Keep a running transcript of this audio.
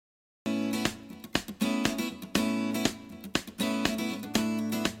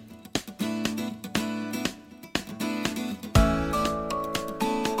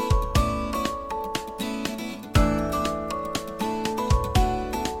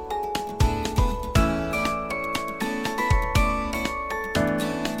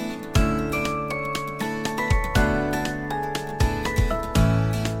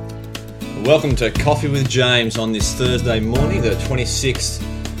Welcome to Coffee with James on this Thursday morning, the 26th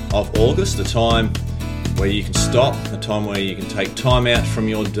of August, the time where you can stop, the time where you can take time out from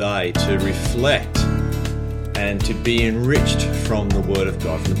your day to reflect and to be enriched from the Word of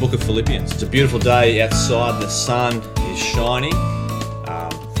God, from the book of Philippians. It's a beautiful day outside, the sun is shining.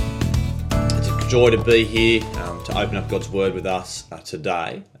 It's a joy to be here, to open up God's Word with us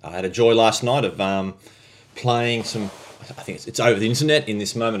today. I had a joy last night of playing some, I think it's over the internet in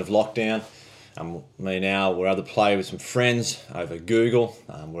this moment of lockdown. Me now, we're able to play with some friends over Google.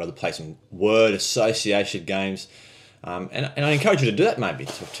 We're able to play some word association games. And I encourage you to do that maybe,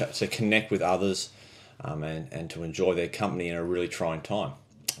 to connect with others and to enjoy their company in a really trying time.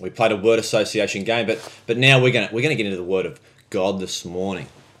 We played a word association game, but now we're going to get into the Word of God this morning.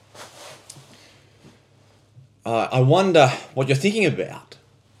 I wonder what you're thinking about.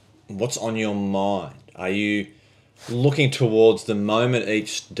 What's on your mind? Are you looking towards the moment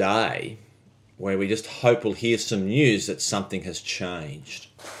each day where we just hope we'll hear some news that something has changed?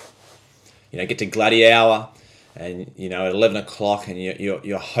 Get to Gladdy Hour and, at 11 o'clock and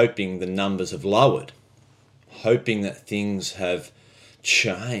you're hoping the numbers have lowered, hoping that things have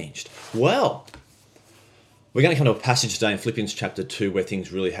changed. Well, we're going to come to a passage today in Philippians chapter 2 where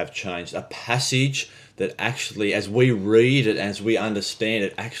things really have changed. A passage that actually, as we read it, as we understand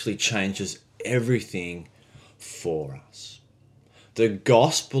it, actually changes everything for us. The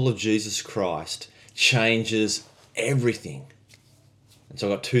gospel of Jesus Christ changes everything. And so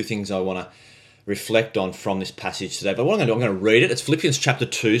I've got two things I want to reflect on from this passage today. But what I'm going to do, I'm going to read it. It's Philippians chapter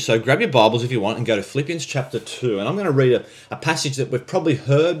 2. So grab your Bibles if you want and go to Philippians chapter 2. And I'm going to read a passage that we've probably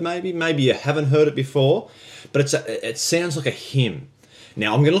heard maybe you haven't heard it before, but it sounds like a hymn.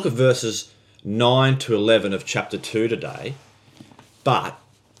 Now I'm going to look at verses 9 to 11 of chapter 2 today, but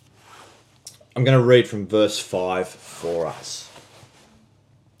I'm going to read from verse 5 for us.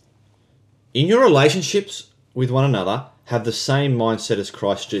 In your relationships with one another, have the same mindset as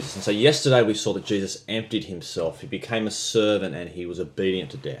Christ Jesus. And so yesterday we saw that Jesus emptied himself. He became a servant and he was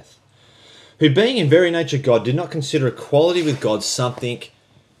obedient to death. Who being in very nature God, did not consider equality with God something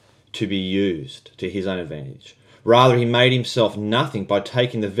to be used to his own advantage. Rather, he made himself nothing by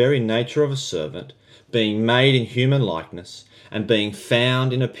taking the very nature of a servant, being made in human likeness, and being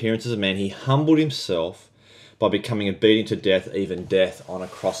found in appearance as a man, he humbled himself by becoming obedient to death, even death on a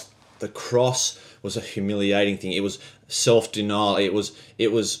cross. The cross was a humiliating thing. It was self-denial. It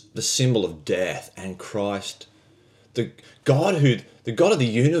was the symbol of death. And Christ, the God of the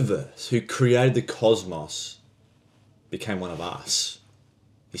universe, who created the cosmos, became one of us.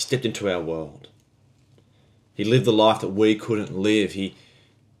 He stepped into our world. He lived the life that we couldn't live. He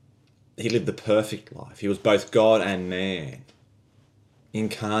lived the perfect life. He was both God and man,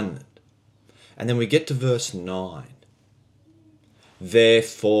 incarnate. And then we get to verse 9.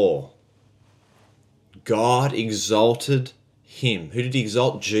 Therefore, God exalted him. Who did he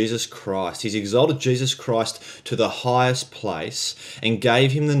exalt? Jesus Christ. He's exalted Jesus Christ to the highest place and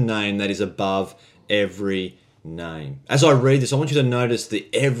gave him the name that is above every name. As I read this, I want you to notice the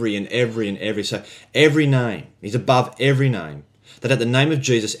every and every and every. So every name is above every name. That at the name of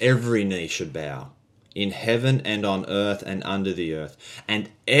Jesus, every knee should bow, in heaven and on earth and under the earth,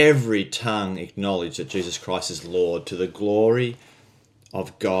 and every tongue acknowledge that Jesus Christ is Lord, to the glory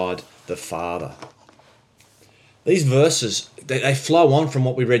of God the Father. These verses, they flow on from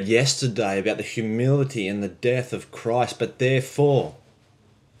what we read yesterday about the humility and the death of Christ, but therefore,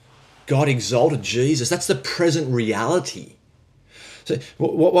 God exalted Jesus. That's the present reality. So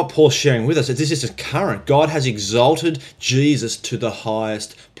what Paul's sharing with us is this is current. God has exalted Jesus to the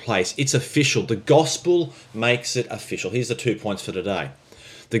highest place. It's official. The gospel makes it official. Here's the 2 points for today.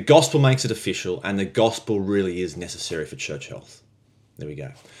 The gospel makes it official, and the gospel really is necessary for church health. There we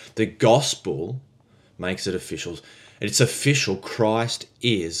go. The gospel makes it official. It's official. Christ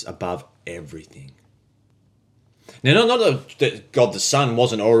is above everything. Now, not that God the Son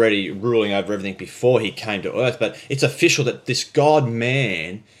wasn't already ruling over everything before he came to earth, but it's official that this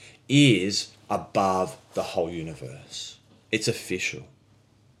God-man is above the whole universe. It's official.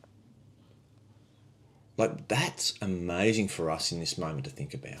 That's amazing for us in this moment to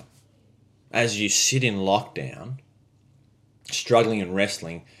think about. As you sit in lockdown, struggling and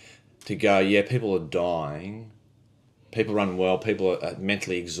wrestling to go, yeah, people are dying, people are unwell, people are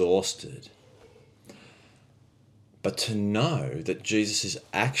mentally exhausted. But to know that Jesus is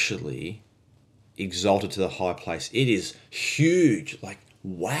actually exalted to the high place, it is huge.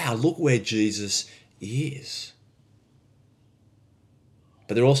 Wow, look where Jesus is.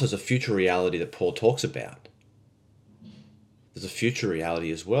 But there also is a future reality that Paul talks about. There's a future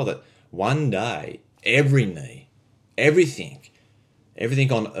reality as well, that one day, every knee, everything,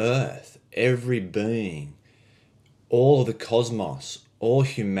 everything on earth, every being, all of the cosmos, all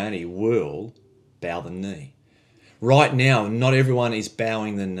humanity will bow the knee. Right now, not everyone is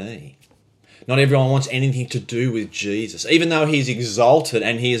bowing the knee. Not everyone wants anything to do with Jesus. Even though he is exalted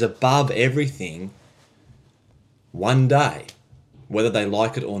and he is above everything, one day, whether they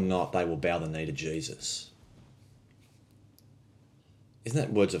like it or not, they will bow the knee to Jesus. Isn't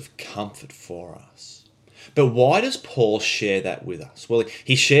that words of comfort for us? But why does Paul share that with us? Well,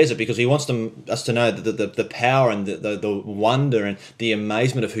 he shares it because he wants us to know the power and the wonder and the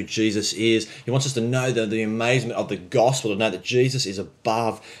amazement of who Jesus is. He wants us to know the amazement of the gospel, to know that Jesus is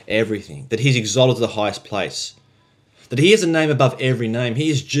above everything, that he's exalted to the highest place, that he has a name above every name. He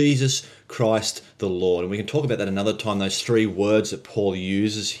is Jesus Christ the Lord. And we can talk about that another time, those three words that Paul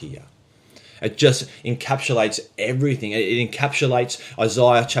uses here. It just encapsulates everything. It encapsulates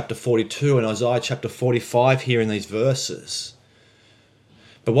Isaiah chapter 42 and Isaiah chapter 45 here in these verses.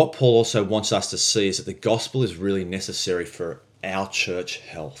 But what Paul also wants us to see is that the gospel is really necessary for our church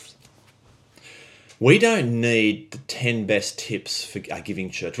health. We don't need the 10 best tips for our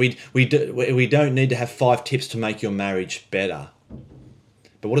giving church. We don't need to have 5 tips to make your marriage better.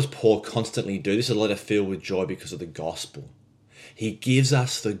 But what does Paul constantly do? This is a letter filled with joy because of the gospel. He gives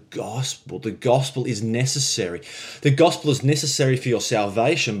us the gospel. The gospel is necessary. The gospel is necessary for your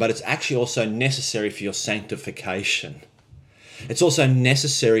salvation, but it's actually also necessary for your sanctification. It's also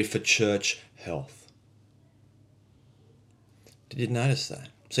necessary for church health. Did you notice that?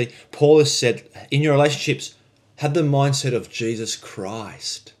 See, Paul has said, in your relationships, have the mindset of Jesus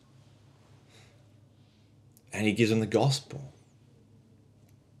Christ. And he gives them the gospel.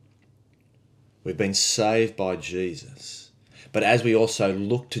 We've been saved by Jesus. But as we also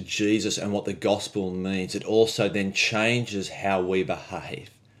look to Jesus and what the gospel means, it also then changes how we behave.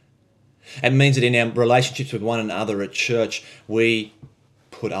 It means that in our relationships with one another at church, we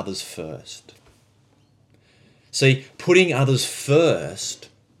put others first. See, putting others first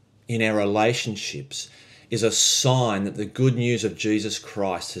in our relationships is a sign that the good news of Jesus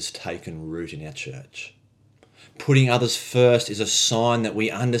Christ has taken root in our church. Putting others first is a sign that we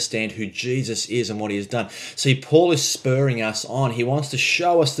understand who Jesus is and what he has done. See, Paul is spurring us on. He wants to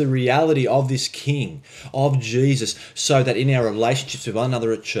show us the reality of this King, of Jesus, so that in our relationships with one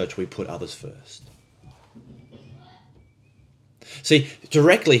another at church, we put others first. See,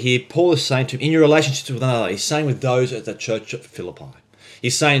 directly here, Paul is saying to him, in your relationships with one another, he's saying with those at the church at Philippi.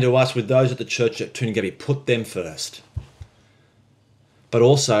 He's saying to us with those at the church at Toongabbie, put them first. But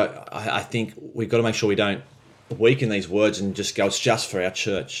also, I think we've got to make sure we don't weaken these words and just go, it's just for our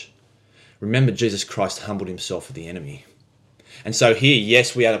church. Remember, Jesus Christ humbled himself for the enemy. And so here,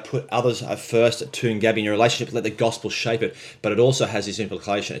 yes, we are to put others first at Toongabbie in your relationship, let the gospel shape it, but it also has this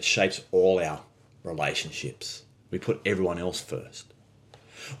implication, it shapes all our relationships. We put everyone else first.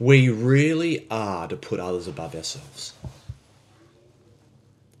 We really are to put others above ourselves.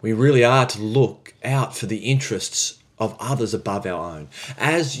 We really are to look out for the interests of others above our own.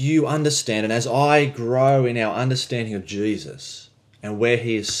 As you understand, and as I grow in our understanding of Jesus and where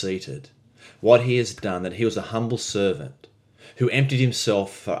he is seated, what he has done, that he was a humble servant who emptied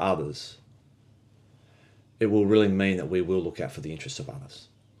himself for others, it will really mean that we will look out for the interests of others.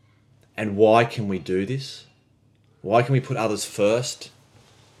 And why can we do this? Why can we put others first?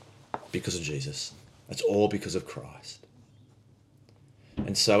 Because of Jesus. It's all because of Christ.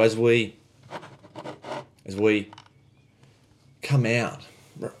 And so as we come out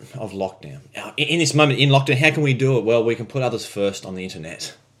of lockdown, in this moment in lockdown, how can we do it? Well, we can put others first on the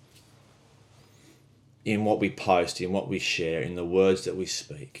internet, in what we post, in what we share, in the words that we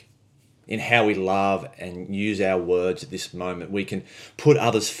speak, in how we love and use our words at this moment. We can put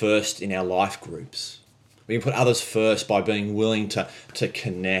others first in our life groups. We can put others first by being willing to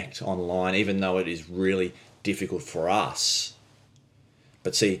connect online, even though it is really difficult for us.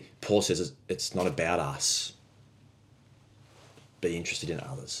 But see, Paul says it's not about us. Be interested in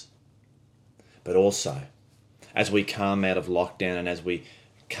others. But also, as we come out of lockdown and as we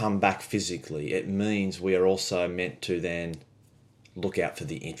come back physically, it means we are also meant to then look out for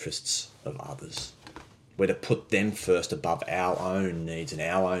the interests of others. We're to put them first above our own needs and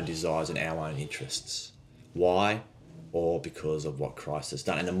our own desires and our own interests. Why? All because of what Christ has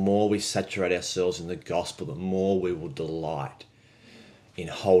done. And the more we saturate ourselves in the gospel, the more we will delight in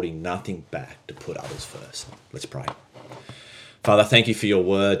holding nothing back to put others first. Let's pray. Father, thank you for your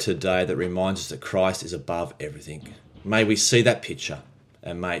word today that reminds us that Christ is above everything. May we see that picture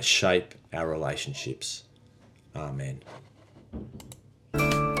and may it shape our relationships. Amen.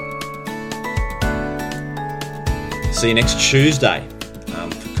 See you next Tuesday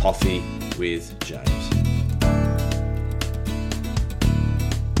for Coffee with James.